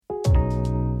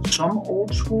Some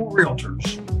old school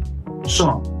realtors,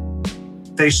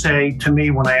 they say to me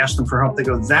when I ask them for help, they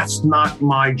go, "That's not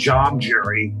my job,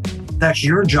 Jerry. That's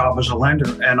your job as a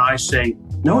lender." And I say,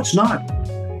 "No, it's not.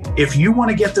 If you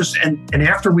want to get this," and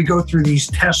after we go through these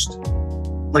tests,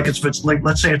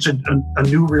 let's say it's a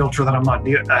new realtor that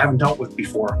I haven't dealt with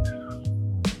before.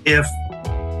 If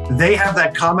they have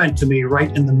that comment to me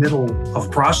right in the middle of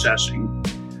processing,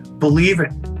 believe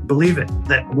it,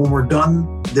 that when we're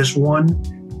done this one,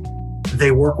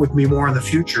 they work with me more in the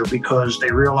future because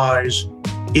they realize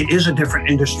it is a different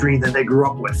industry than they grew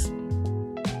up with.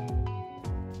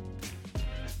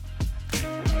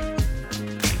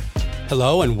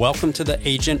 Hello and welcome to the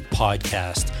Agent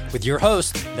Podcast with your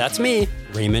host, that's me,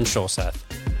 Raymond Scholseth.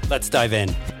 Let's dive in.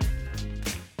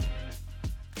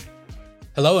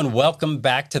 Hello and welcome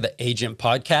back to the Agent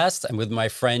Podcast. I'm with my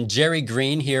friend Jerry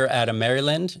Green here out of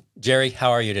Maryland. Jerry,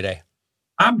 how are you today?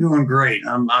 I'm doing great.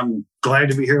 I'm glad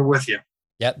to be here with you.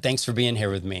 Yeah, thanks for being here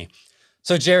with me.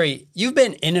 So Jerry, you've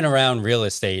been in and around real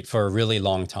estate for a really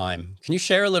long time. Can you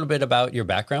share a little bit about your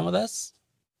background with us?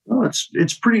 Well,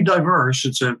 it's pretty diverse.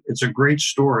 It's a great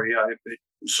story.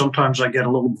 Sometimes I get a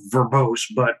little verbose,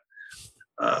 but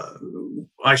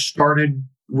I started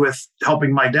with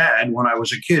helping my dad when I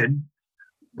was a kid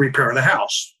repair the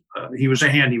house. He was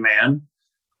a handyman.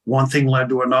 One thing led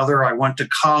to another. I went to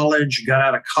college, got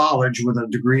out of college with a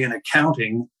degree in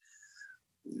accounting,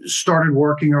 started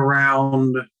working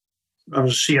around. I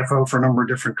was a CFO for a number of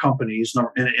different companies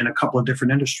in a couple of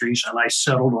different industries, and I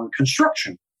settled on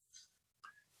construction.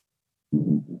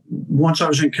 Once I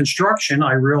was in construction,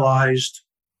 I realized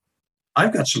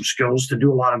I've got some skills to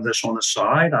do a lot of this on the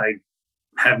side. I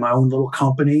had my own little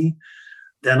company.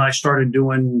 Then I started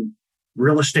doing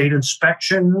real estate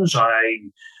inspections. I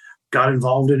got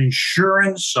involved in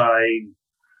insurance. I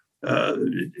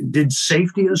did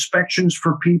safety inspections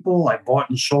for people. I bought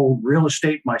and sold real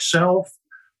estate myself.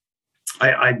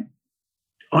 I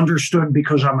understood,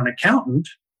 because I'm an accountant,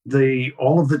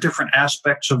 all of the different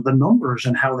aspects of the numbers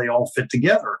and how they all fit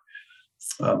together.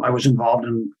 I was involved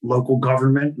in local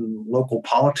government and local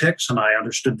politics, and I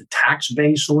understood the tax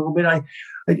base a little bit.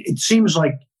 It seems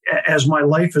like as my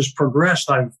life has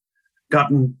progressed, I've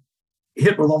gotten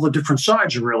hit with all the different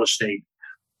sides of real estate,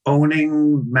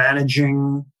 owning,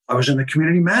 managing. I was in the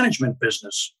community management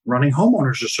business, running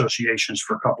homeowners associations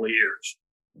for a couple of years.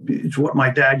 It's what my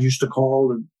dad used to call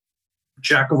the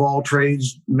jack of all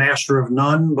trades, master of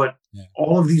none. But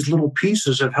all of these little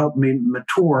pieces have helped me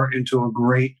mature into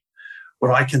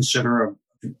what I consider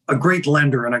a great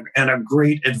lender and a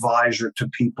great advisor to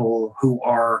people who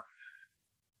are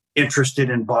interested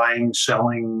in buying,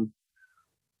 selling,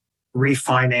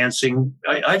 refinancing.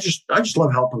 I just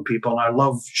love helping people, and I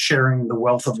love sharing the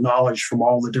wealth of knowledge from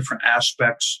all the different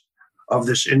aspects of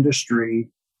this industry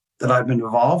that I've been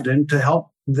involved in to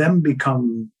help them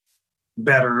become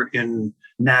better in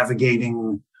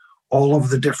navigating all of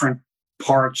the different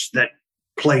parts that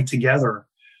play together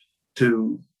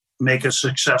to make a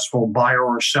successful buyer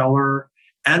or seller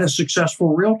and a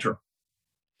successful realtor.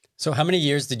 So how many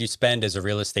years did you spend as a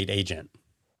real estate agent?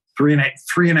 Three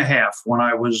and a half.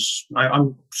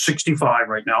 I'm 65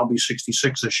 right now. I'll be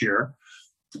 66 this year.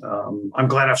 I'm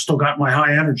glad I've still got my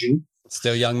high energy.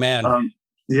 Still young man.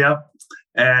 Yeah.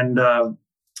 And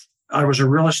I was a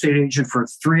real estate agent for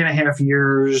 3.5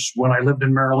 years when I lived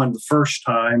in Maryland the first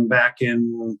time back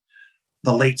in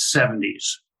the late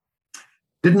 70s.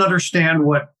 Didn't understand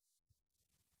what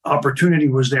opportunity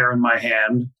was there in my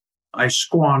hand. I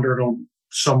squandered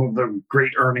some of the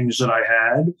great earnings that I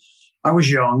had. I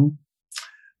was young,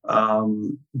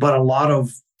 but a lot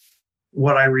of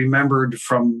what I remembered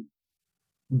from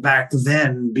back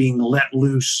then being let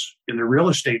loose in the real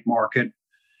estate market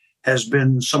has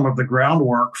been some of the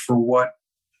groundwork for what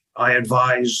I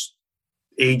advise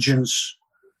agents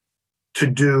to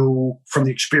do from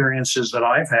the experiences that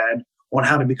I've had on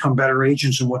how to become better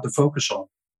agents and what to focus on.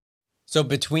 So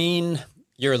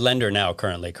you're a lender now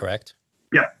currently, correct?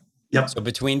 Yeah. Yep. So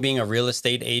between being a real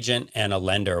estate agent and a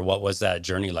lender, what was that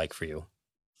journey like for you?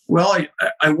 Well,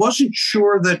 I wasn't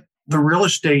sure that the real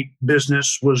estate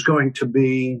business was going to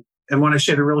be, and when I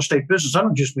say the real estate business, I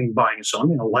don't just mean buying and selling. I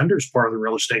mean, a lender's part of the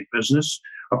real estate business.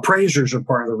 Appraisers are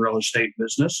part of the real estate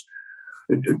business.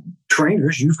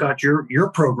 Trainers, you've got your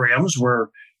programs where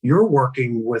you're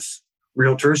working with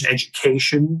realtors.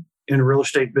 Education in real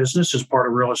estate business is part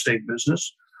of real estate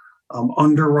business.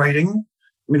 Underwriting.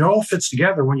 I mean, it all fits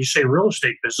together. When you say real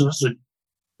estate business,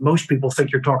 most people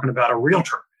think you're talking about a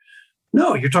realtor.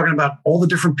 No, you're talking about all the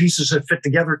different pieces that fit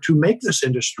together to make this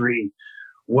industry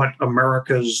what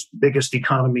America's biggest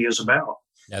economy is about.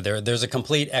 Yeah, there's a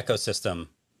complete ecosystem.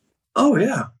 Oh,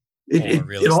 yeah. for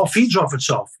real it all estate? feeds off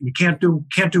itself. You can't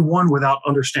do one without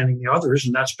understanding the others,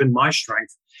 and that's been my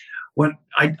strength. When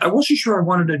I wasn't sure I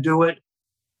wanted to do it,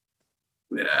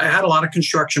 I had a lot of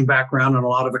construction background and a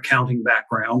lot of accounting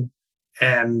background,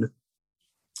 and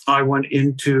I went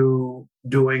into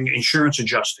doing insurance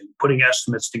adjusting, putting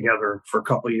estimates together for a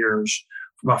couple of years,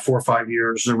 for about 4 or 5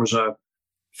 years. There was a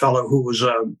fellow who was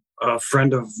a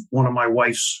friend of one of my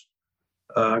wife's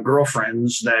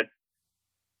girlfriends that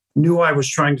knew I was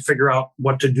trying to figure out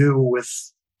what to do with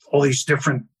all these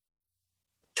different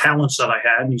talents that I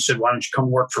had. And he said, "Why don't you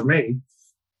come work for me?"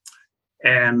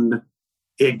 And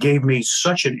it gave me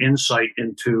such an insight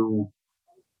into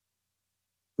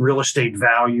real estate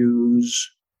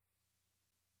values,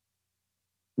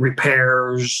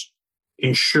 repairs,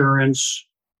 insurance,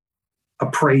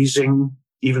 appraising.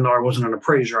 Even though I wasn't an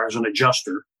appraiser, I was an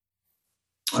adjuster,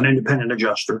 an independent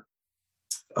adjuster.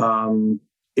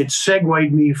 It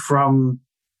segued me from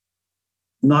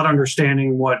not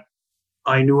understanding what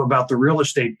I knew about the real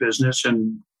estate business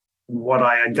and what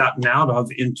I had gotten out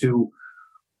of into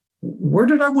where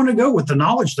did I want to go with the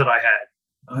knowledge that I had.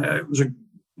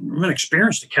 I'm an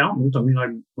experienced accountant. I mean, I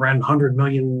ran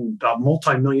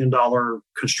multi-million dollar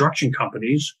construction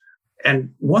companies,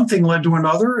 and one thing led to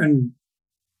another. And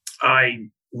I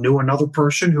knew another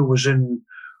person who was in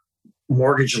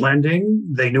mortgage lending.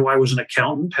 They knew I was an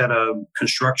accountant, had a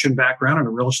construction background and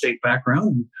a real estate background.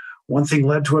 And one thing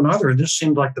led to another. And this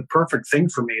seemed like the perfect thing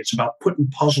for me. It's about putting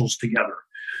puzzles together.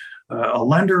 A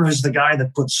lender is the guy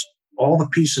that puts all the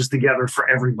pieces together for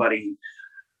everybody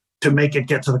to make it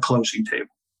get to the closing table.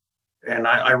 And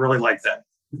I really like that.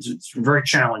 It's very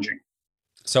challenging.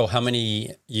 So how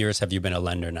many years have you been a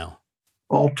lender now?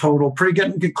 All total,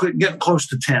 getting close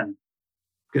to 10.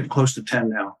 Getting close to 10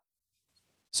 now.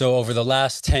 So over the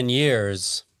last 10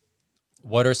 years,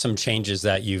 what are some changes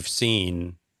that you've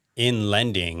seen in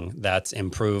lending that's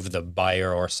improved the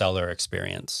buyer or seller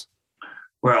experience?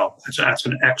 Well, that's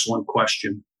an excellent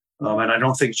question. And I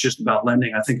don't think it's just about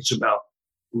lending. I think it's about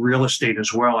real estate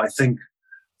as well. I think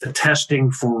the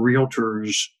testing for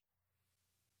realtors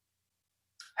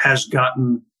has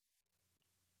gotten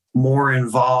more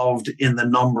involved in the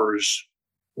numbers,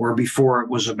 where before it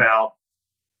was about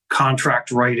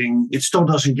contract writing. It still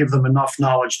doesn't give them enough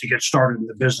knowledge to get started in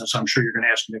the business. I'm sure you're going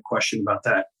to ask me a question about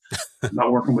that,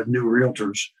 about working with new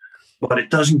realtors. But it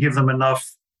doesn't give them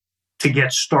enough to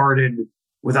get started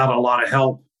without a lot of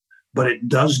help. But it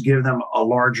does give them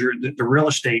the real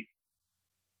estate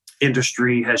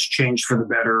industry has changed for the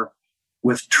better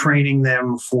with training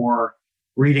them for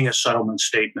reading a settlement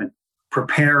statement,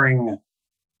 preparing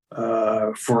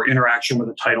for interaction with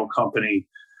a title company,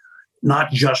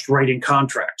 not just writing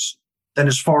contracts. Then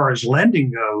as far as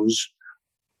lending goes,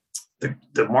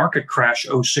 the market crash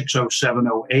 06, 07,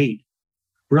 08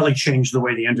 really changed the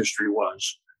way the industry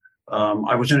was.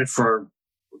 I was in it for,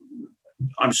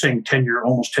 I'm saying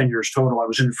almost 10 years total. I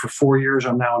was in it for 4 years.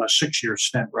 I'm now in a 6-year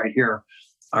stint right here.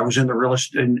 I was in the real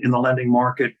estate, in the lending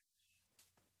market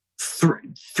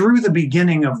through the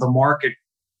beginning of the market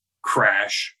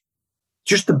crash,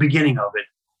 just the beginning of it.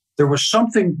 There was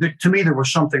something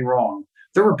wrong.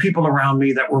 There were people around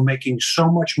me that were making so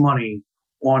much money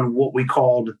on what we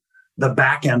called the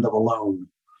back end of a loan.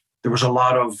 There was a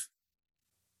lot of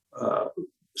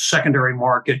secondary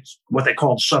market, what they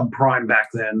called subprime back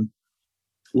then,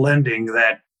 lending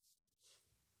that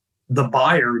the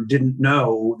buyer didn't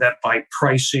know that by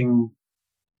pricing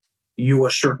you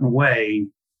a certain way,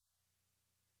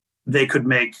 they could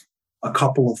make a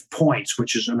couple of points,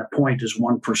 a point is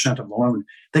 1% of the loan.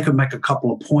 They could make a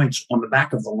couple of points on the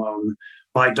back of the loan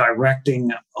by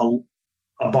directing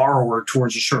a borrower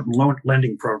towards a certain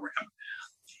lending program.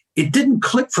 It didn't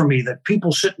click for me that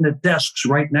people sitting at desks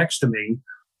right next to me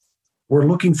were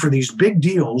looking for these big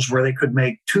deals where they could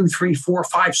make 2, 3, 4,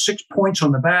 5, 6 points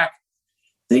on the back.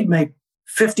 They'd make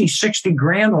 50, 60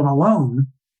 grand on a loan,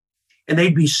 and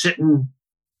they'd be sitting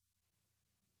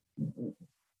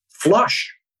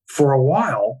flush for a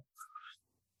while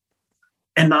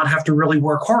and not have to really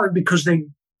work hard because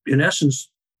in essence,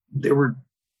 they were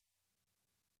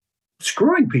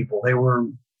screwing people. They were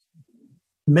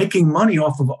making money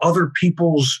off of other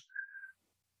people's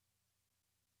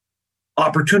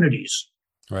opportunities.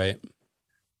 Right.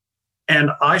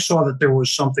 And I saw that there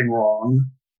was something wrong,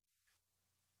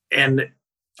 and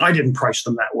I didn't price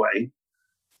them that way.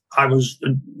 I'm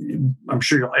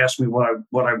sure you'll ask me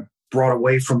what I brought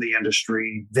away from the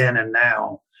industry then and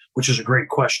now, which is a great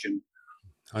question.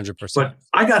 100%. But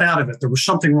I got out of it. There was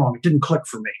something wrong. It didn't click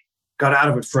for me. Got out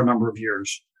of it for a number of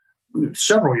years,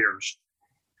 several years.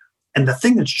 And the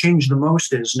thing that's changed the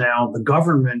most is now the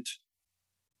government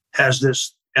has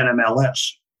this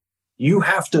NMLS, you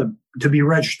have to be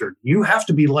registered. You have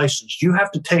to be licensed. You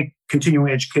have to take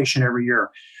continuing education every year.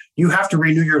 You have to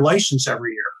renew your license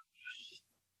every year.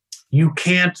 You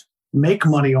can't make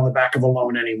money on the back of a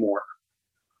loan anymore.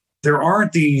 There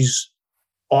aren't these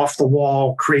off the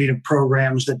wall creative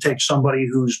programs that take somebody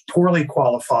who's poorly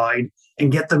qualified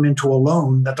and get them into a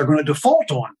loan that they're going to default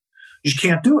on. You just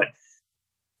can't do it.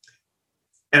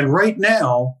 And right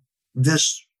now,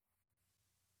 this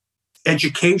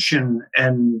education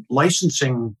and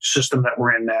licensing system that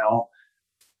we're in now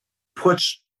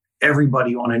puts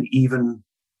everybody on an even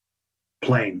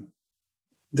plane.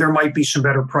 There might be some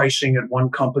better pricing at one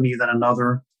company than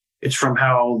another. It's from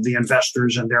how the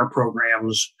investors and their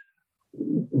programs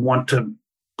want to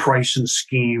price and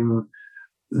scheme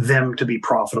them to be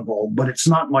profitable. But it's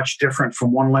not much different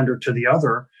from one lender to the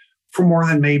other for more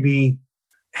than maybe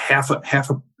half a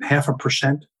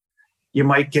percent. You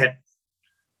might get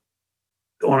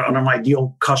on an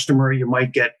ideal customer, you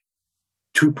might get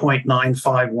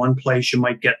 2.95 one place, you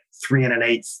might get 3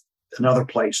 1/8 another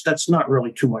place. That's not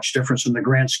really too much difference in the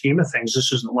grand scheme of things.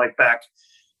 This isn't like back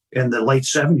in the late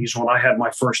 70s when I had my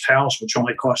first house, which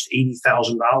only cost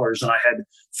 $80,000, and I had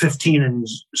 16 and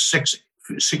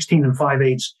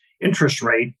 5/8 interest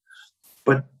rate.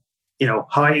 But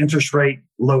high interest rate,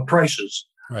 low prices.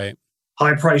 Right.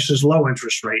 High prices, low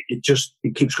interest rate. It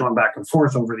keeps going back and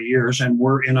forth over the years, and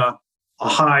we're in a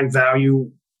high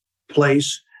value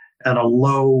place and a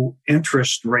low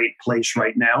interest rate place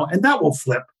right now, and that will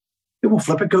flip. It will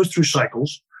flip. It goes through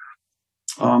cycles.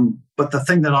 But the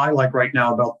thing that I like right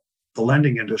now about the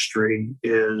lending industry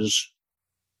is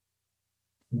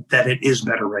that it is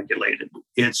better regulated.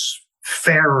 It's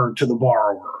fairer to the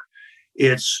borrower.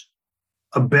 It's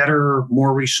a better,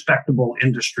 more respectable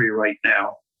industry right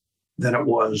now than it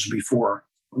was before.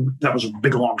 That was a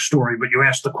big, long story, but you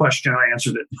asked the question, I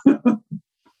answered it.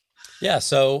 Yeah.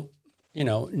 So,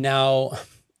 now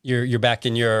you're back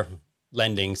in your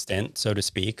lending stint, so to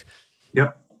speak.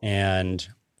 Yep. And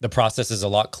the process is a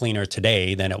lot cleaner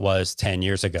today than it was 10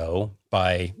 years ago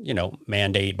by,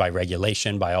 mandate, by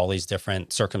regulation, by all these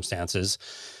different circumstances,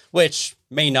 which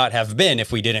may not have been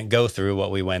if we didn't go through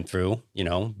what we went through,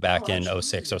 back in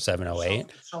 06, 07, 08.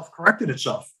 It self-corrected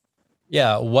itself.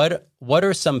 Yeah. What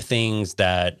are some things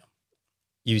that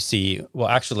you see? Well,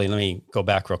 actually, let me go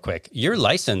back real quick. You're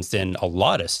licensed in a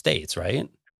lot of states, right?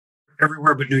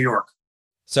 Everywhere but New York.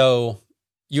 So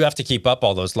you have to keep up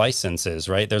all those licenses,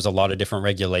 right? There's a lot of different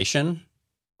regulation.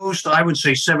 Most, I would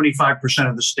say 75%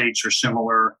 of the states are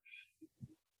similar.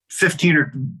 15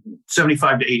 or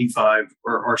 75 to 85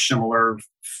 are similar.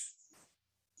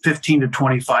 15 to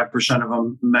 25% of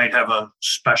them might have a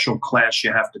special class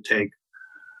you have to take.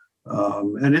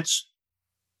 And it's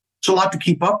a lot to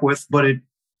keep up with, but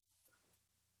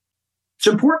it's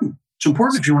important. It's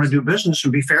important if you want to do business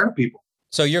and be fair to people.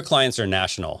 So your clients are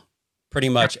national, pretty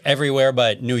much everywhere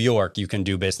but New York, you can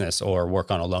do business or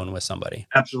work on a loan with somebody.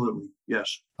 Absolutely.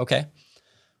 Yes. Okay.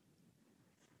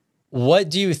 What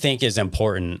do you think is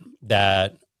important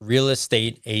that real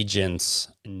estate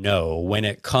agents know when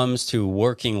it comes to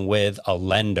working with a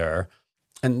lender?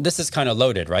 And this is kind of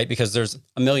loaded, right? Because there's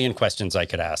a million questions I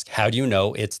could ask. How do you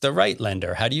know it's the right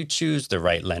lender? How do you choose the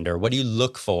right lender? What do you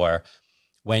look for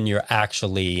when you're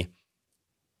actually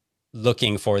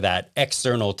looking for that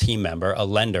external team member, a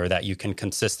lender that you can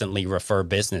consistently refer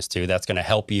business to that's going to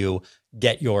help you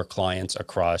get your clients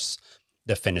across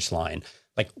the finish line?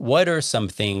 Like, what are some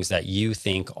things that you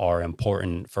think are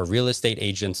important for real estate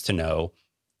agents to know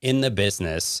in the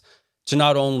business to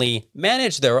not only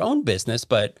manage their own business,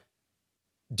 but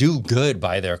do good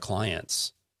by their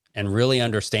clients and really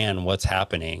understand what's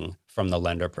happening from the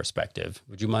lender perspective?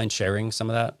 Would you mind sharing some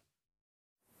of that?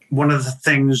 One of the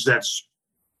things that's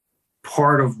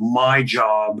part of my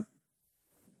job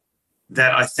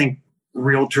that I think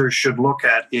realtors should look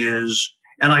at is,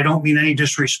 and I don't mean any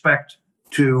disrespect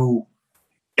to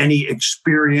any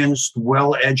experienced,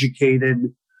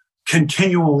 well-educated,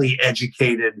 continually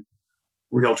educated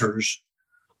realtors,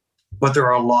 but there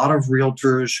are a lot of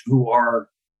realtors who are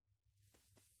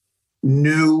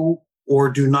new or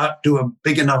do not do a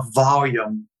big enough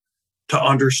volume to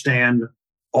understand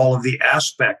all of the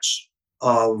aspects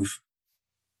of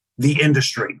the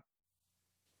industry.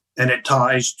 And it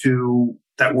ties to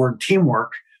that word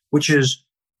teamwork, which is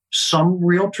some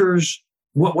realtors,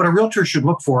 what a realtor should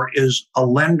look for is a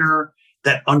lender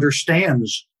that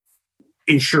understands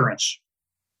insurance.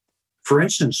 For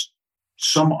instance,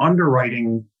 some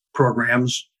underwriting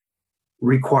programs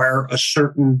require a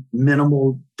certain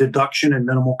minimal deduction and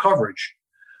minimal coverage.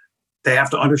 They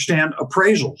have to understand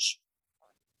appraisals,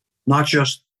 not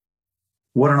just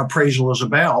what an appraisal is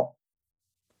about,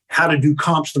 how to do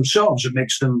comps themselves. It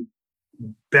makes them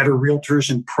better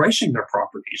realtors in pricing their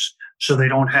properties so they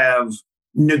don't have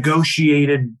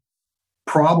negotiated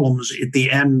problems at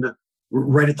the end,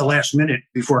 right at the last minute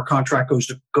before a contract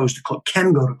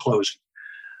can go to closing.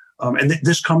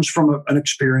 This comes from an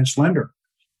experienced lender.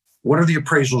 What are the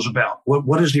appraisals about?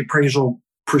 What is the appraisal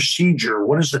procedure?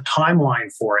 What is the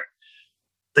timeline for it?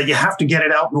 That you have to get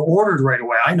it out and ordered right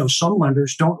away. I know some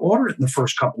lenders don't order it in the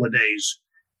first couple of days.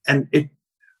 And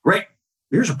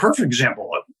here's a perfect example.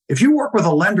 If you work with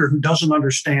a lender who doesn't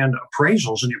understand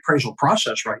appraisals and the appraisal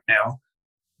process right now,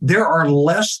 there are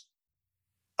less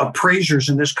appraisers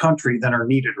in this country than are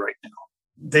needed right now.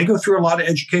 They go through a lot of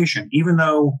education, even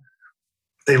though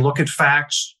they look at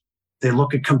facts, they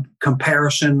look at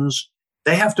comparisons,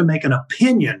 they have to make an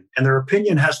opinion, and their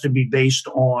opinion has to be based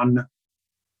on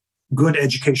good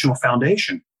educational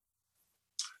foundation.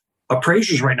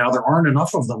 Appraisers right now, there aren't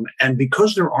enough of them. And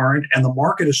because there aren't, and the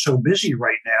market is so busy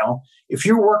right now, if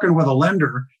you're working with a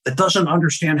lender that doesn't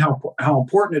understand how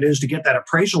important it is to get that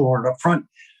appraisal ordered up front,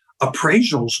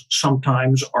 appraisals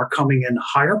sometimes are coming in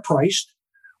higher priced,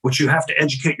 which you have to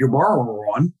educate your borrower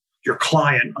on, your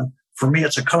client. For me,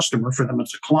 it's a customer. For them,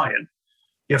 it's a client.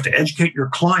 You have to educate your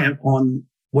client on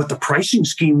what the pricing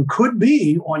scheme could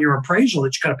be on your appraisal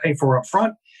that you got to pay for up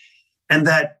front, and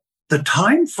that the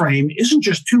time frame isn't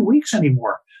just 2 weeks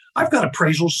anymore. I've got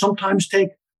appraisals sometimes take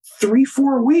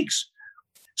 3-4 weeks.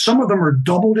 Some of them are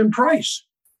doubled in price.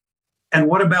 And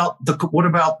what about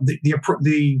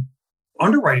the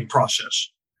underwriting process?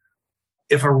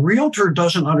 If a realtor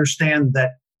doesn't understand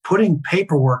that putting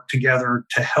paperwork together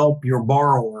to help your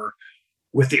borrower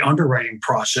with the underwriting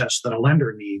process that a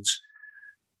lender needs,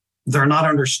 they're not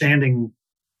understanding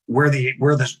where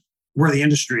the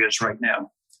industry is right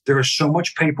now. There is so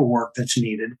much paperwork that's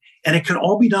needed, and it can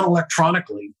all be done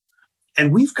electronically.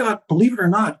 And we've got, believe it or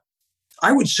not,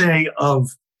 I would say of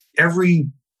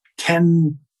every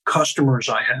 10 customers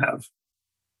I have,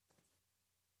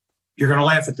 you're going to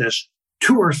laugh at this,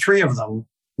 2 or 3 of them,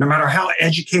 no matter how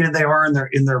educated they are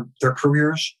in their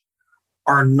careers,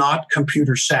 are not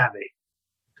computer savvy.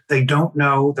 They don't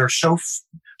know. They're so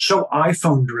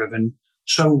iPhone driven,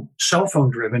 so cell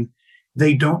phone driven.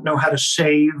 They don't know how to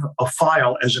save a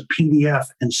file as a PDF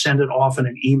and send it off in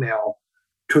an email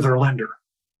to their lender.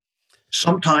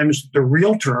 Sometimes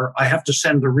I have to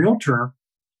send the realtor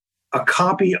a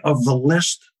copy of the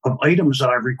list of items that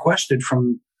I've requested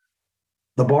from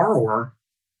the borrower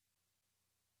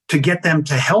to get them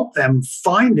to help them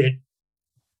find it,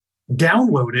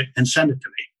 download it, and send it to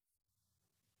me.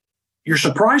 You're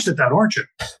surprised at that, aren't you?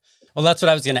 Well, that's what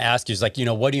I was going to ask you is like,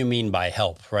 what do you mean by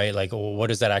help, right? Like, what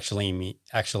does that actually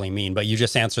mean? But you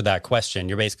just answered that question.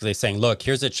 You're basically saying, look,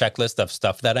 here's a checklist of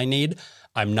stuff that I need.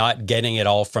 I'm not getting it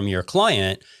all from your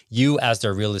client. You as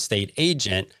their real estate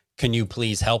agent, can you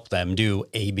please help them do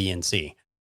A, B, and C?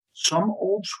 Some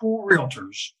old school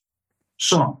realtors,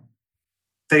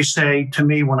 they say to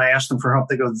me when I ask them for help,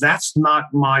 they go, that's not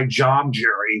my job,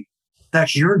 Jerry.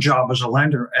 That's your job as a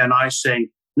lender. And I say,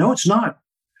 no, it's not.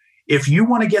 If you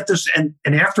want to get this, and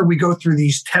after we go through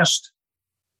these tests,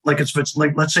 like it's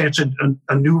like, let's say it's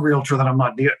a new realtor that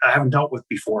I haven't dealt with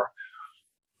before.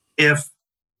 If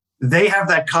they have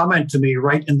that comment to me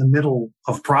right in the middle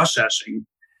of processing,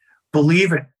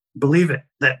 believe it,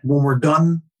 that when we're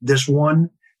done this one,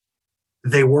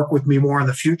 they work with me more in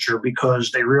the future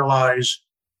because they realize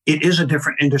it is a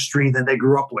different industry than they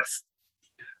grew up with.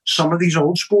 Some of these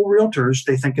old school realtors,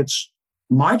 they think it's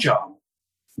my job,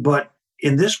 but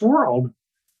in this world,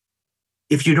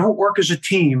 if you don't work as a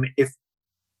team, if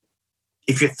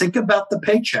you think about the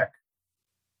paycheck,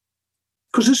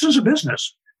 because this is a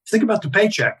business, think about the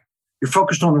paycheck, you're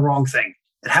focused on the wrong thing.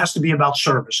 It has to be about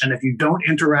service. And if you don't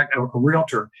interact, a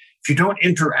realtor, if you don't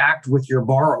interact with your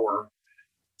borrower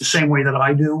the same way that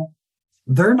I do,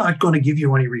 they're not going to give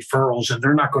you any referrals and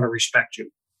they're not going to respect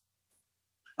you.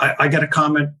 I get a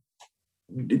comment.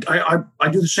 I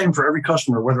do the same for every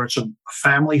customer, whether it's a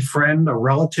family, friend, a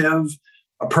relative,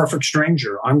 a perfect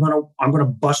stranger. I'm going to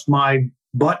bust my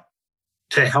butt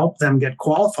to help them get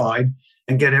qualified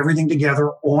and get everything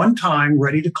together on time,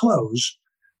 ready to close,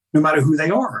 no matter who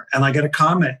they are. And I get a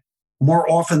comment more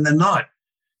often than not.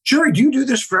 Jerry, do you do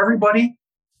this for everybody?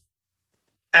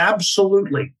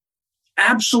 Absolutely.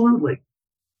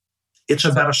 It's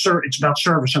about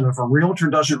service. And if a realtor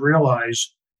doesn't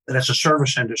realize that it's a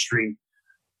service industry,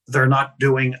 they're not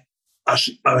doing a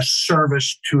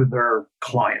service to their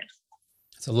client.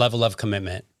 It's a level of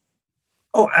commitment.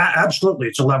 Oh, absolutely.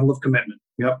 It's a level of commitment.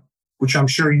 Yep. Which I'm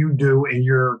sure you do in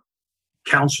your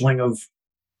counseling of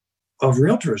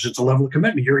realtors. It's a level of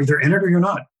commitment. You're either in it or you're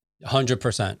not.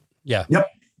 100%. Yeah. Yep.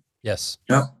 Yes.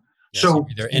 Yep. Yeah, so So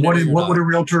either in it or you're what would not.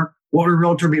 a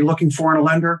realtor be looking for in a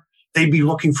lender? They'd be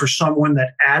looking for someone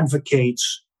that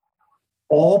advocates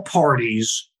all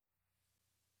parties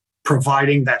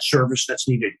providing that service that's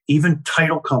needed, even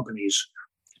title companies.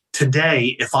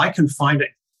 Today, if I can find it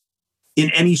in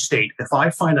any state, if I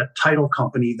find a title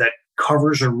company that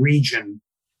covers a region,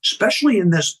 especially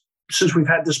in this, since we've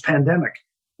had this pandemic,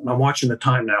 and I'm watching the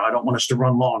time now, I don't want us to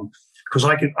run long because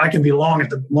I can be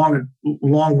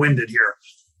long-winded here.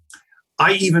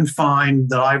 I even find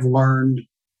that I've learned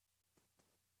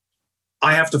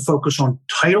I have to focus on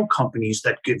title companies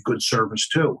that give good service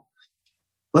too.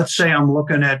 Let's say I'm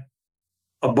looking at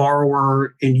a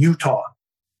borrower in Utah,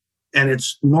 and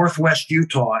it's Northwest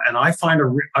Utah, and I find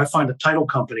a title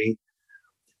company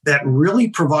that really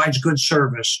provides good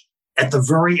service at the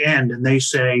very end, and they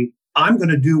say, I'm going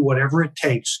to do whatever it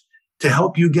takes to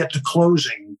help you get to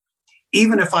closing,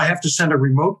 even if I have to send a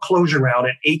remote closer out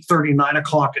at 8:30, 9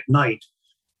 o'clock at night,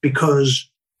 because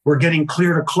we're getting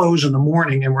clear to close in the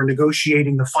morning and we're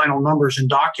negotiating the final numbers and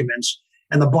documents,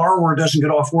 and the borrower doesn't get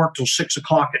off work till 6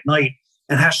 o'clock at night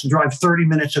and has to drive 30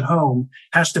 minutes at home,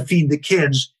 has to feed the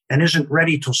kids, and isn't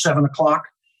ready till 7 o'clock.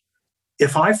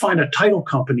 If I find a title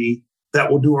company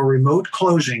that will do a remote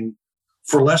closing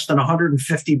for less than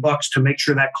 $150 to make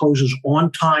sure that closes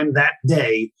on time that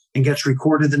day and gets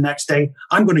recorded the next day,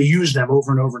 I'm going to use them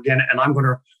over and over again, and I'm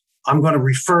going to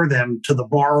refer them to the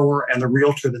borrower and the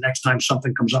realtor the next time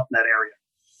something comes up in that area.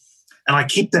 And I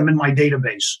keep them in my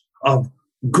database of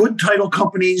good title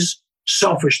companies,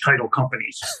 selfish title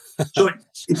companies. So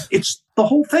it's the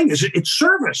whole thing is it's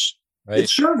service. Right.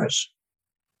 It's service.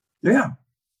 Yeah.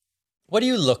 What do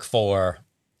you look for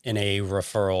in a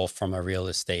referral from a real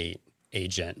estate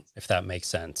agent, if that makes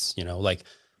sense? You know, like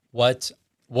what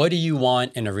do you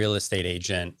want in a real estate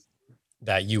agent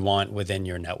that you want within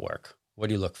your network? What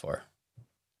do you look for?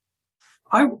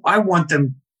 I want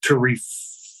them to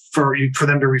for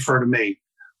them to refer to me.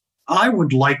 I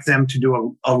would like them to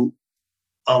do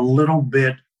a little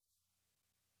bit.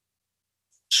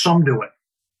 Some do it.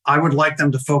 I would like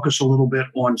them to focus a little bit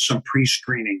on some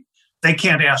pre-screening. They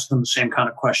can't ask them the same kind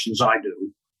of questions I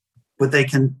do, but they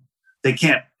can't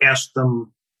ask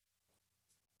them,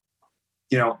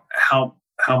 you know, how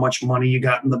much money you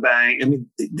got in the bank. I mean,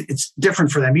 it's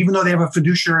different for them, even though they have a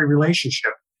fiduciary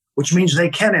relationship, which means they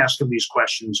can ask them these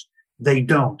questions. They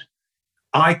don't.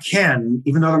 I can,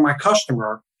 even though they're my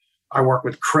customer, I work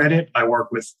with credit, I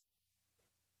work with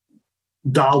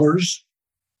dollars,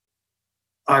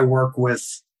 I work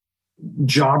with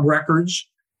job records,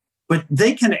 but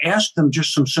they can ask them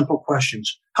just some simple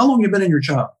questions. How long have you been in your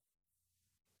job?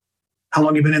 How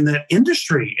long have you been in that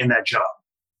industry, in that job?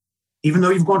 Even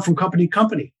though you've gone from company to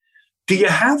company. Do you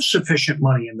have sufficient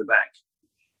money in the bank?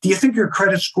 Do you think your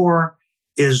credit score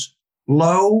is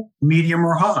low, medium,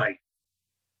 or high?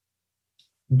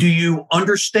 Do you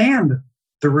understand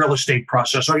the real estate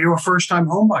process? Are you a first-time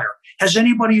home buyer? Has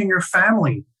anybody in your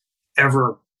family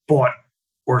ever bought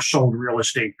or sold real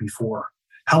estate before?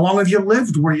 How long have you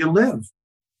lived where you live?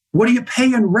 What do you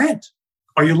pay in rent?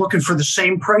 Are you looking for the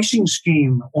same pricing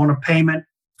scheme on a payment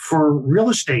for real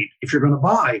estate if you're going to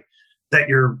buy that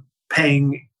you're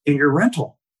paying in your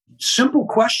rental? Simple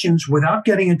questions without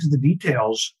getting into the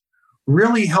details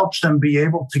really helps them be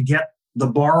able to get the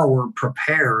borrower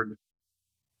prepared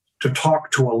to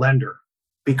talk to a lender,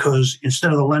 because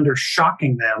instead of the lender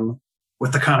shocking them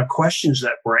with the kind of questions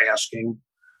that we're asking,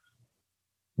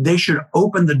 they should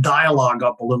open the dialogue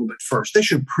up a little bit first. They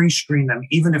should pre-screen them,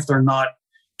 even if they're not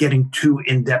getting too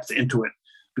in-depth into it.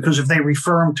 Because if they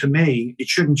refer them to me, it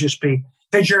shouldn't just be,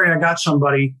 hey, Jerry, I got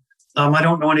somebody. I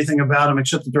don't know anything about them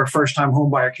except that they're a first-time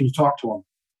home buyer. Can you talk to them?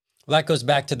 Well, that goes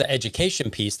back to the education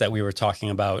piece that we were talking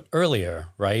about earlier,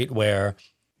 right? Where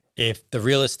if the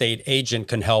real estate agent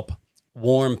can help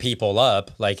warm people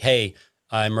up, like, hey,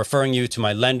 I'm referring you to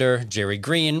my lender, Jerry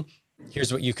Green.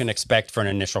 Here's what you can expect for an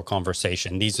initial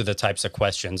conversation. These are the types of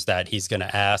questions that he's going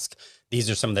to ask. These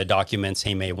are some of the documents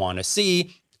he may want to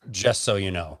see, just so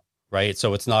you know, right?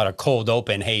 So it's not a cold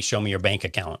open, hey, show me your bank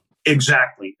account.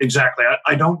 Exactly.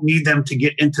 I don't need them to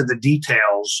get into the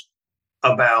details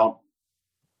about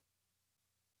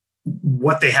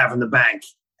what they have in the bank,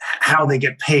 how they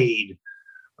get paid,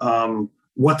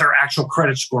 what their actual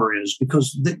credit score is,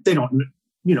 because they don't,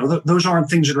 those aren't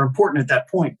things that are important at that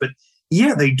point. But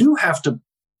yeah, they do have to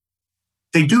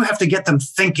get them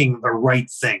thinking the right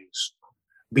things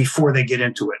before they get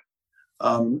into it.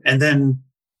 And then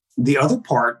the other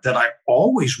part that I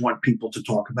always want people to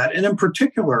talk about, and in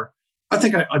particular, I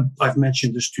think I've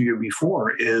mentioned this to you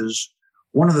before, is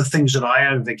one of the things that I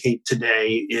advocate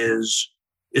today is,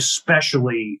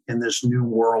 especially in this new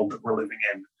world that we're living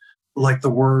in, like the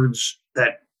words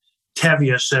that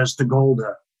Tevye says to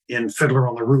Golda in Fiddler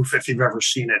on the Roof, if you've ever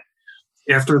seen it.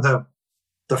 After the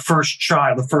first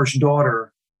child, the first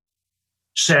daughter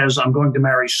says, "I'm going to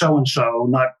marry so-and-so,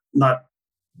 not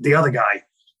the other guy."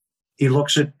 He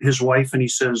looks at his wife and he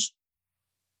says,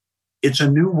 "It's a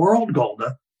new world,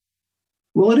 Golda."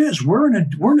 Well, it is. We're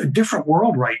in a different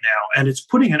world right now, and it's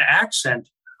putting an accent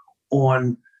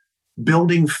on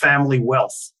building family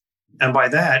wealth. And by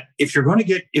that, if you're going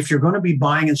to be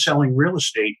buying and selling real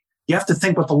estate, you have to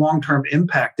think what the long-term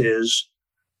impact is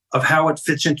of how it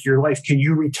fits into your life. Can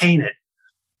you retain it?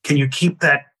 Can you keep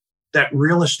that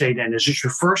real estate in? Is it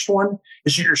your first one?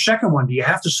 Is it your second one? Do you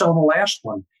have to sell the last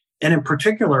one? And in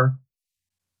particular,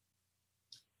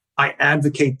 I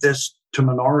advocate this to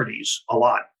minorities a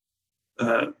lot,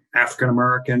 African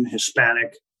American,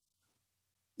 Hispanic,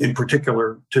 in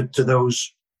particular, to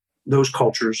those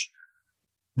cultures,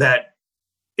 that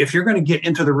if you're going to get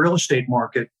into the real estate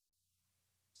market,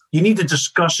 you need to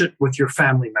discuss it with your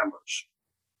family members.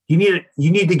 You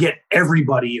need to get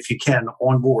everybody, if you can,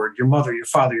 on board. Your mother, your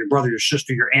father, your brother, your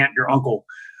sister, your aunt, your uncle,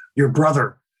 your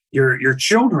brother, your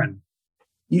children.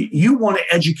 You want to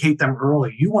educate them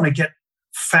early. You want to get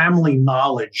family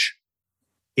knowledge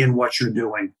in what you're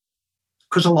doing,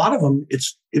 because a lot of them,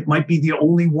 it might be the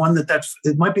only one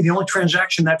it might be the only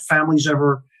transaction that family's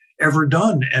ever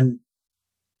done. And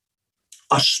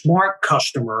a smart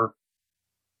customer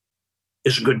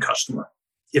is a good customer.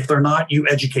 If they're not, you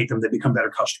educate them; they become better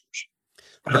customers,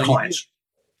 better clients.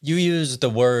 You use the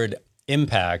word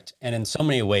impact, and in so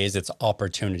many ways, it's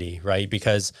opportunity, right?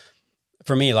 Because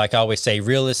for me, like I always say,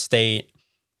 real estate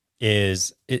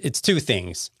it's two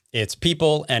things. It's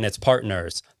people and it's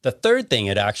partners. The third thing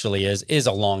it actually is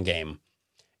a long game.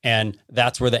 And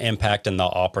that's where the impact and the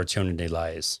opportunity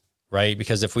lies, right?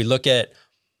 Because if we look at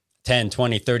 10,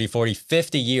 20, 30, 40,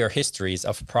 50-year histories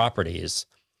of properties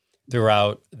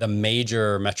throughout the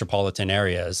major metropolitan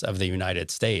areas of the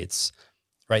United States,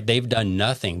 right? They've done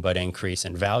nothing but increase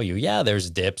in value. Yeah,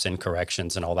 there's dips and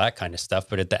corrections and all that kind of stuff.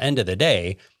 But at the end of the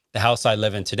day, the house I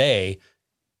live in today,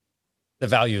 the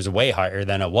value is way higher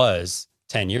than it was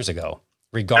 10 years ago,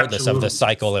 regardless of the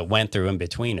cycle it went through in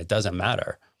between. It doesn't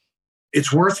matter.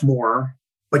 It's worth more,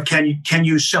 but can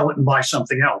you sell it and buy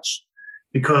something else?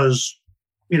 Because,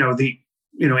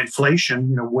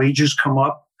 inflation, wages come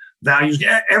up, values,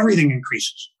 everything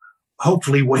increases.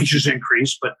 Hopefully wages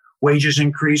increase, but wages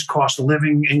increase, cost of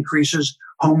living increases,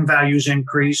 home values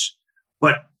increase.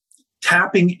 But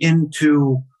tapping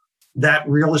into that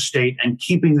real estate and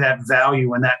keeping that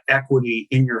value and that equity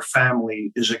in your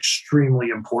family is extremely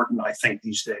important, I think,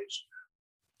 these days.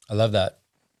 I love that.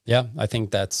 Yeah, I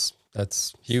think that's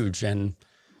huge. And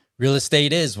real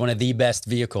estate is one of the best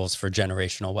vehicles for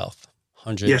generational wealth.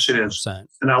 100%. Yes, it is.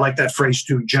 And I like that phrase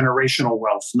too, generational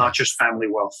wealth, not just family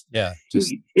wealth. Yeah.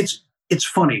 It's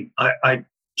funny.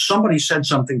 Somebody said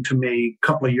something to me a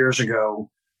couple of years ago,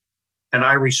 and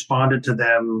I responded to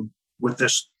them with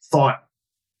this thought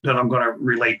that I'm going to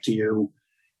relate to you.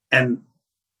 And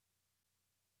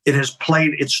it's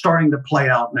starting to play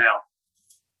out now.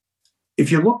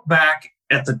 If you look back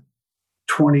at the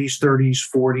 20s, 30s,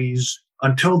 40s,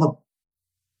 until the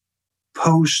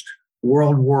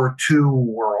post-World War II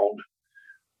world,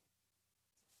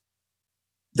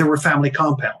 there were family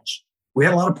compounds. We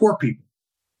had a lot of poor people.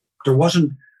 There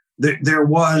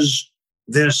was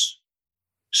this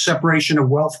separation of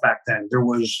wealth back then. There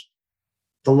was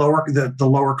the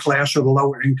lower class or the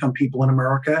lower income people in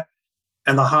America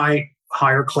and the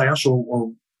higher class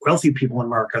or wealthy people in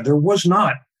America. There was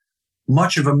not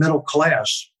much of a middle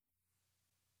class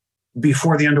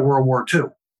before the end of World War II.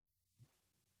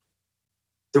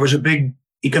 There was a big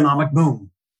economic boom,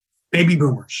 baby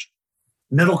boomers,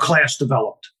 middle class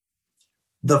developed.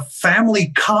 The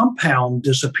family compound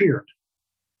disappeared,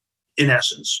 in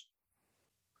essence.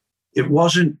 It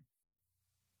wasn't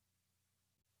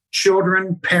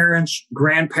children, parents,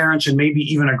 grandparents, and maybe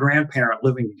even a grandparent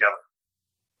living together.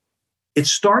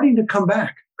 It's starting to come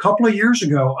back. A couple of years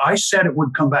ago, I said it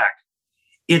would come back.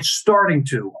 It's starting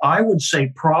to. I would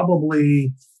say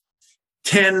probably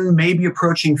 10, maybe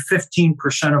approaching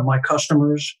 15% of my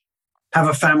customers have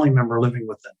a family member living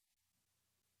with them.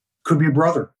 Could be a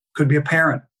brother, could be a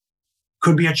parent,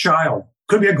 could be a child,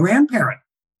 could be a grandparent.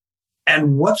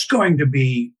 And what's going to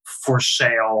be for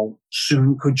sale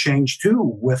soon could change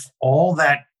too, with all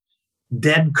that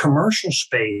dead commercial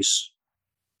space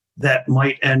that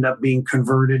might end up being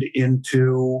converted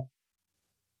into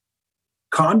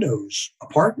condos,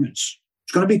 apartments.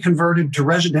 It's going to be converted to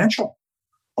residential.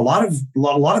 A lot of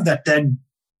that dead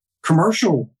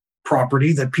commercial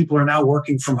property that people are now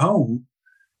working from home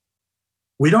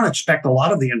we don't expect a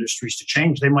lot of the industries to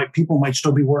change. People might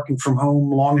still be working from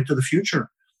home long into the future.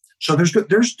 So there's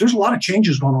a lot of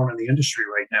changes going on in the industry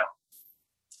right now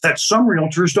that some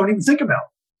realtors don't even think about,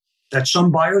 that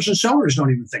some buyers and sellers don't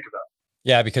even think about.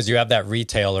 Yeah, because you have that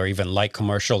retail or even light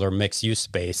commercial or mixed use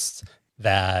space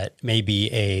that may be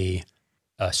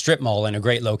a strip mall in a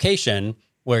great location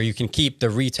where you can keep the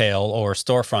retail or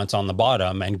storefronts on the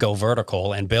bottom and go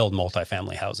vertical and build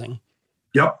multifamily housing.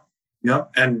 Yep.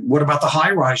 And what about the high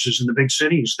rises in the big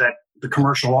cities, that the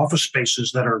commercial office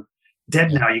spaces that are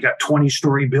dead now? You got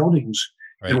 20-story buildings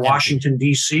in Washington,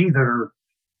 D.C. they're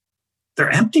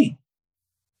empty.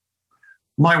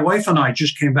 My wife and I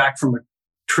just came back from a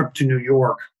trip to New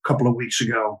York a couple of weeks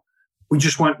ago. We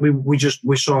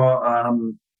saw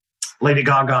Lady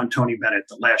Gaga and Tony Bennett,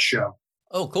 the last show.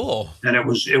 Oh, cool. And it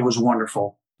was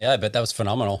wonderful. Yeah, I bet that was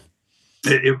phenomenal.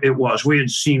 It was. We had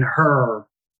seen her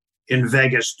in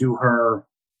Vegas do her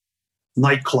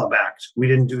nightclub act. We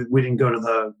didn't go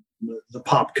to the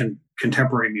pop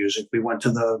contemporary music. We went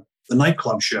to the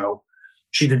nightclub show.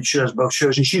 She does both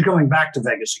shows, and she's going back to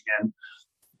Vegas again.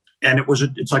 And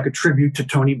it's like a tribute to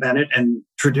Tony Bennett and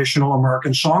traditional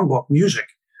American songbook music.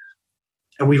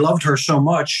 And we loved her so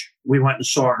much, we went and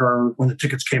saw her when the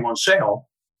tickets came on sale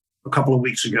a couple of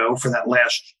weeks ago for that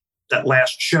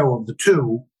last show of the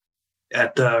two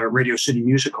at Radio City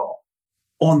Music Hall.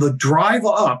 On the drive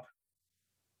up,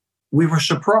 we were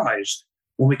surprised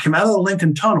when we came out of the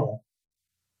Lincoln Tunnel.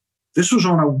 This was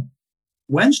on a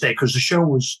Wednesday because the show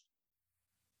was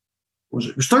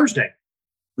Thursday.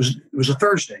 It was a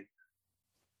Thursday.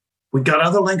 We got out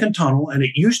of the Lincoln Tunnel, and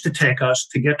it used to take us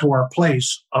to get to our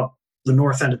place up the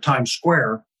north end of Times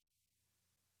Square.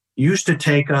 Used to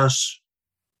take us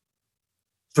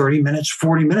 30 minutes,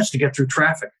 40 minutes to get through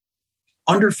traffic.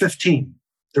 Under 15.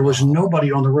 There was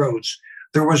nobody on the roads.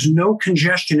 There was no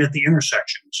congestion at the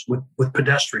intersections with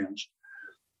pedestrians.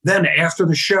 Then after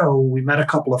the show, we met a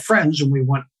couple of friends and we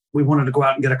wanted to go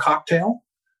out and get a cocktail.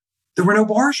 There were no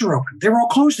bars that were open. They were all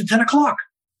closed at 10 o'clock.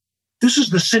 This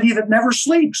is the city that never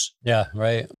sleeps. Yeah,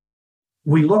 right.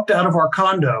 We looked out of our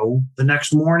condo the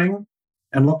next morning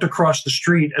and looked across the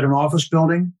street at an office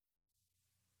building.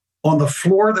 On the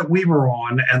floor that we were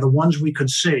on and the ones we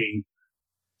could see,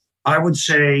 I would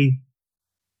say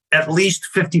at least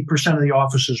 50% of the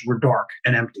offices were dark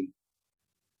and empty.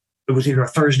 It was either a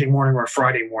Thursday morning or a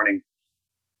Friday morning.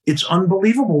 It's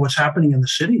unbelievable what's happening in the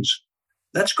cities.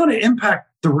 That's going to impact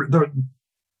the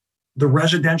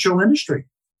residential industry.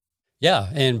 Yeah,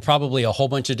 and probably a whole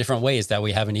bunch of different ways that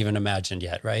we haven't even imagined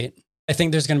yet, right? I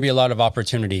think there's going to be a lot of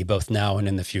opportunity both now and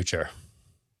in the future.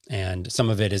 And some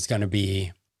of it is going to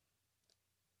be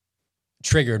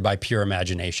triggered by pure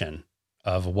imagination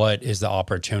of what is the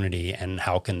opportunity and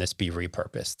how can this be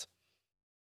repurposed.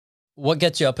 What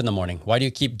gets you up in the morning? Why do you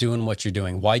keep doing what you're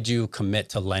doing? Why do you commit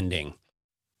to lending?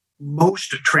 Most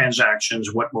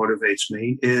transactions, what motivates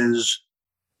me is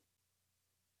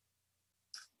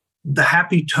the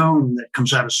happy tone that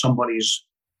comes out of somebody's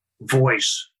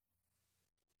voice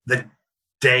the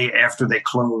day after they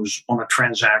close on a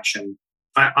transaction.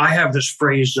 I have this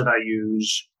phrase that I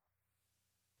use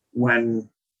when,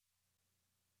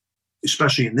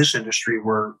 especially in this industry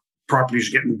where properties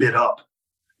are getting bid up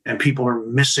and people are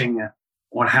missing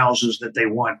on houses that they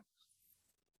want.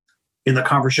 In the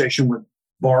conversation with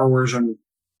borrowers and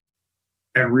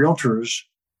realtors,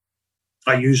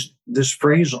 I use this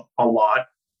phrase a lot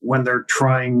when they're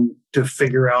trying to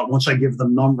figure out, once I give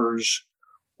them numbers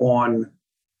on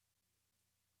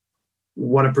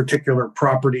what a particular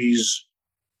property's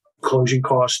closing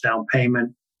costs, down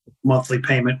payment, monthly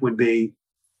payment would be,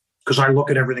 because I look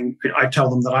at everything. I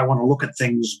tell them that I want to look at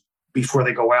things before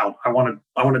they go out. I want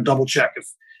to double check. If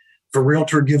a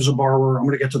realtor gives a borrower, I'm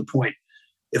going to get to the point.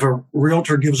 If a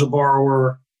realtor gives a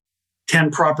borrower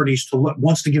 10 properties to look,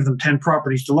 wants to give them 10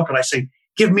 properties to look at, I say,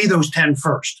 give me those 10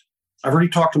 first. I've already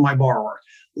talked to my borrower.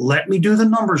 Let me do the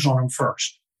numbers on them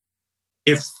first.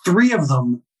 If 3 of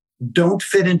them don't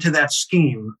fit into that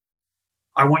scheme,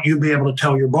 I want you to be able to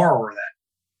tell your borrower that.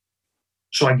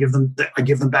 So I give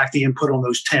them back the input on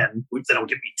those 10. They don't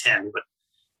give me 10, but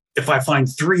if I find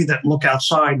 3 that look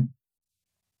outside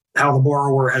how the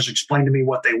borrower has explained to me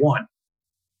what they want,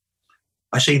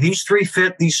 I say these 3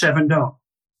 fit, these 7 don't.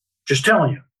 Just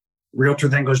telling you. Realtor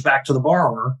then goes back to the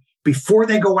borrower before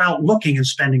they go out looking and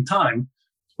spending time.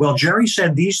 Well, Jerry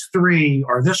said these 3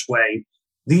 are this way.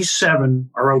 These 7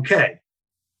 are okay.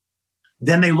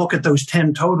 Then they look at those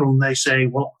 10 total and they say,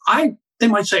 well, they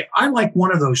might say, I like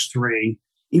one of those 3,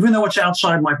 even though it's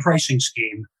outside my pricing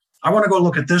scheme. I want to go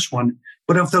look at this one.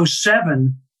 But of those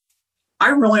 7, I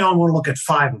really only want to look at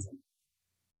 5 of them.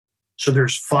 So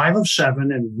there's 5 of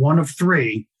 7 and 1 of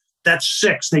 3. That's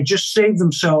 6. They just saved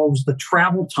themselves the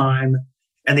travel time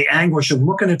and the anguish of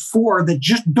looking at 4 that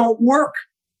just don't work.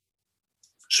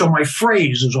 So my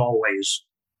phrase is always,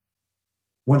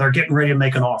 when they're getting ready to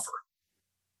make an offer,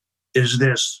 is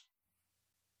this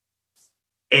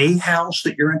a house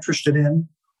that you're interested in,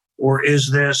 or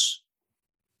is this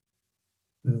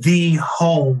the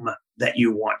home that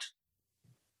you want?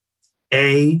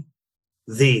 The.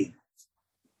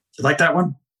 You like that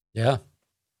one? Yeah.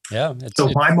 Yeah. So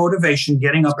my motivation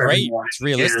getting up every morning. It's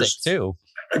realistic too.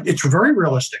 It's very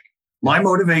realistic. My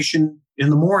motivation in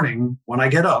the morning when I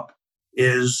get up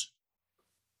is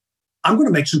I'm going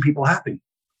to make some people happy.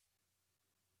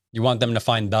 You want them to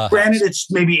find the Granted, house.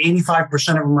 it's maybe 85%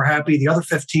 of them are happy. The other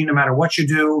 15, no matter what you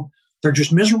do, they're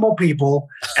just miserable people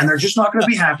and they're just not going to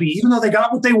be happy. Even though they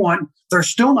got what they want, they're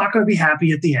still not going to be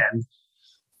happy at the end.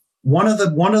 One of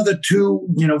the two,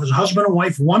 if it's a husband and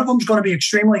wife, one of them is going to be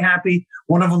extremely happy.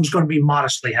 One of them is going to be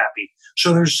modestly happy.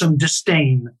 So there's some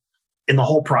disdain in the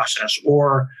whole process.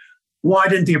 Or why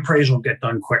didn't the appraisal get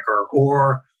done quicker?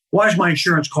 Or why is my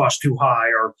insurance cost too high?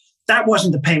 Or that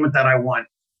wasn't the payment that I want.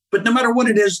 But no matter what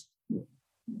it is,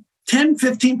 10,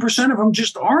 15% of them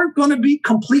just aren't going to be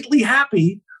completely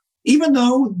happy, even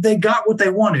though they got what they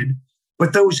wanted.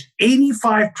 But those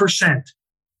 85%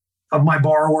 of my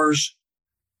borrowers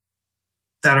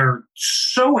that are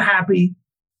so happy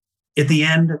at the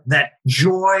end, that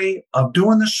joy of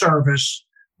doing the service,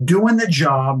 doing the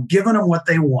job, giving them what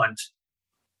they want,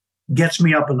 gets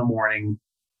me up in the morning,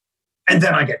 and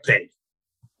then I get paid.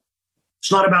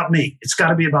 It's not about me. It's got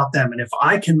to be about them. And if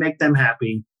I can make them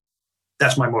happy,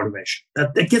 that's my motivation.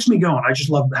 That gets me going. I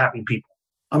just love happy people.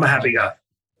 I'm a happy guy.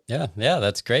 Yeah,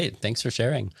 that's great. Thanks for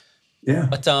sharing. Yeah.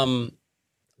 But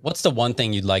what's the one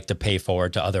thing you'd like to pay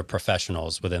forward to other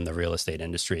professionals within the real estate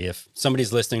industry? If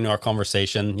somebody's listening to our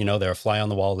conversation, they're a fly on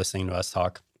the wall listening to us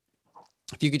talk.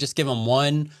 If you could just give them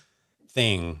one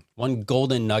thing, one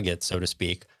golden nugget, so to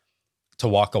speak, to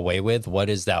walk away with, what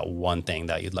is that one thing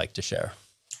that you'd like to share?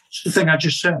 It's the thing I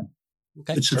just said.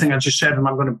 Okay, it's the thing I just said, and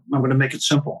I'm going to make it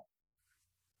simple.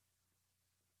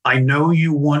 I know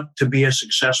you want to be a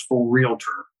successful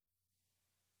realtor.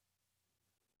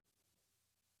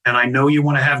 And I know you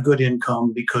want to have good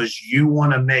income because you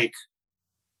want to make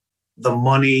the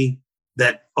money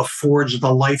that affords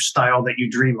the lifestyle that you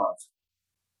dream of.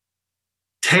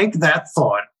 Take that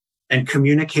thought and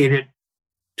communicate it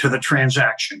to the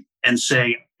transaction and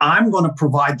say, I'm going to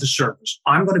provide the service.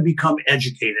 I'm going to become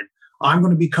educated. I'm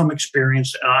going to become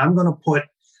experienced. And I'm going to put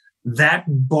that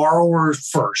borrower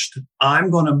first.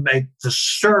 I'm going to make the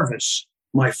service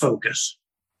my focus.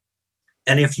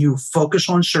 And if you focus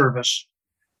on service,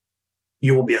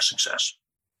 you will be a success.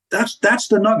 That's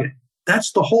the nugget.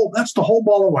 That's the whole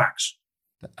ball of wax.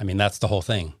 I mean, that's the whole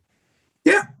thing.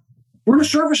 Yeah. We're in the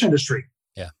service industry.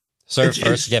 Yeah. Serve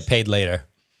first, get paid later.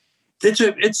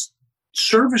 It's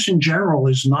service in general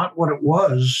is not what it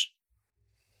was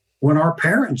when our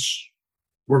parents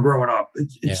were growing up.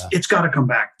 It's got to come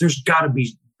back. There's got to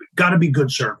be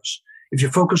good service. If you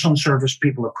focus on service,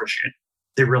 people appreciate it.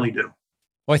 They really do.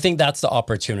 Well, I think that's the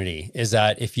opportunity, is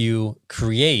that if you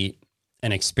create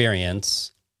an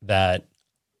experience that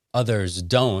others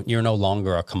don't, you're no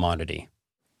longer a commodity.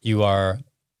 You are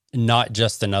not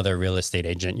just another real estate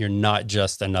agent. You're not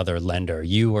just another lender.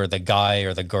 You are the guy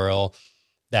or the girl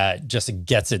that just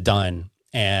gets it done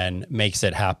and makes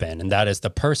it happen. And that is the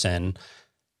person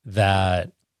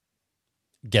that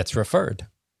gets referred,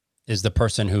 is the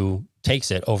person who takes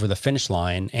it over the finish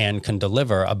line and can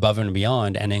deliver above and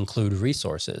beyond and include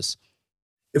resources.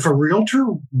 If a realtor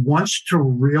wants to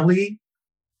really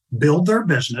build their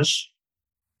business,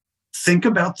 think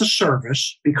about the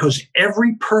service, because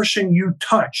every person you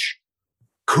touch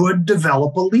could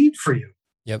develop a lead for you.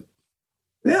 Yep.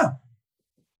 Yeah.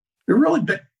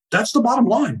 That's the bottom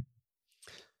line.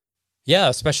 Yeah,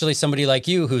 especially somebody like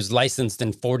you who's licensed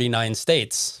in 49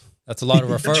 states. That's a lot of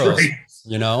referrals,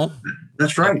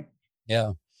 That's right.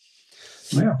 Yeah.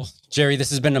 Yeah. Well, Jerry, this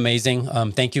has been amazing.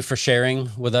 Thank you for sharing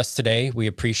with us today. We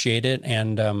appreciate it.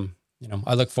 And,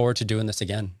 I look forward to doing this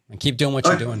again, and keep doing what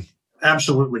you're doing.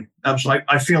 Absolutely. Absolutely.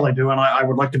 I feel I do. And I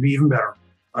would like to be even better.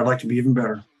 I'd like to be even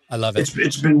better. I love it.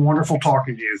 It's been wonderful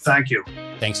talking to you. Thank you.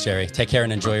 Thanks, Jerry. Take care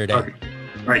and enjoy your day. Okay.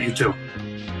 All right. You too.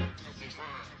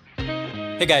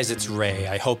 Hey guys, it's Ray.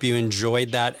 I hope you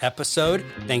enjoyed that episode.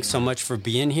 Thanks so much for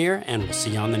being here, and we'll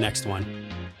see you on the next one.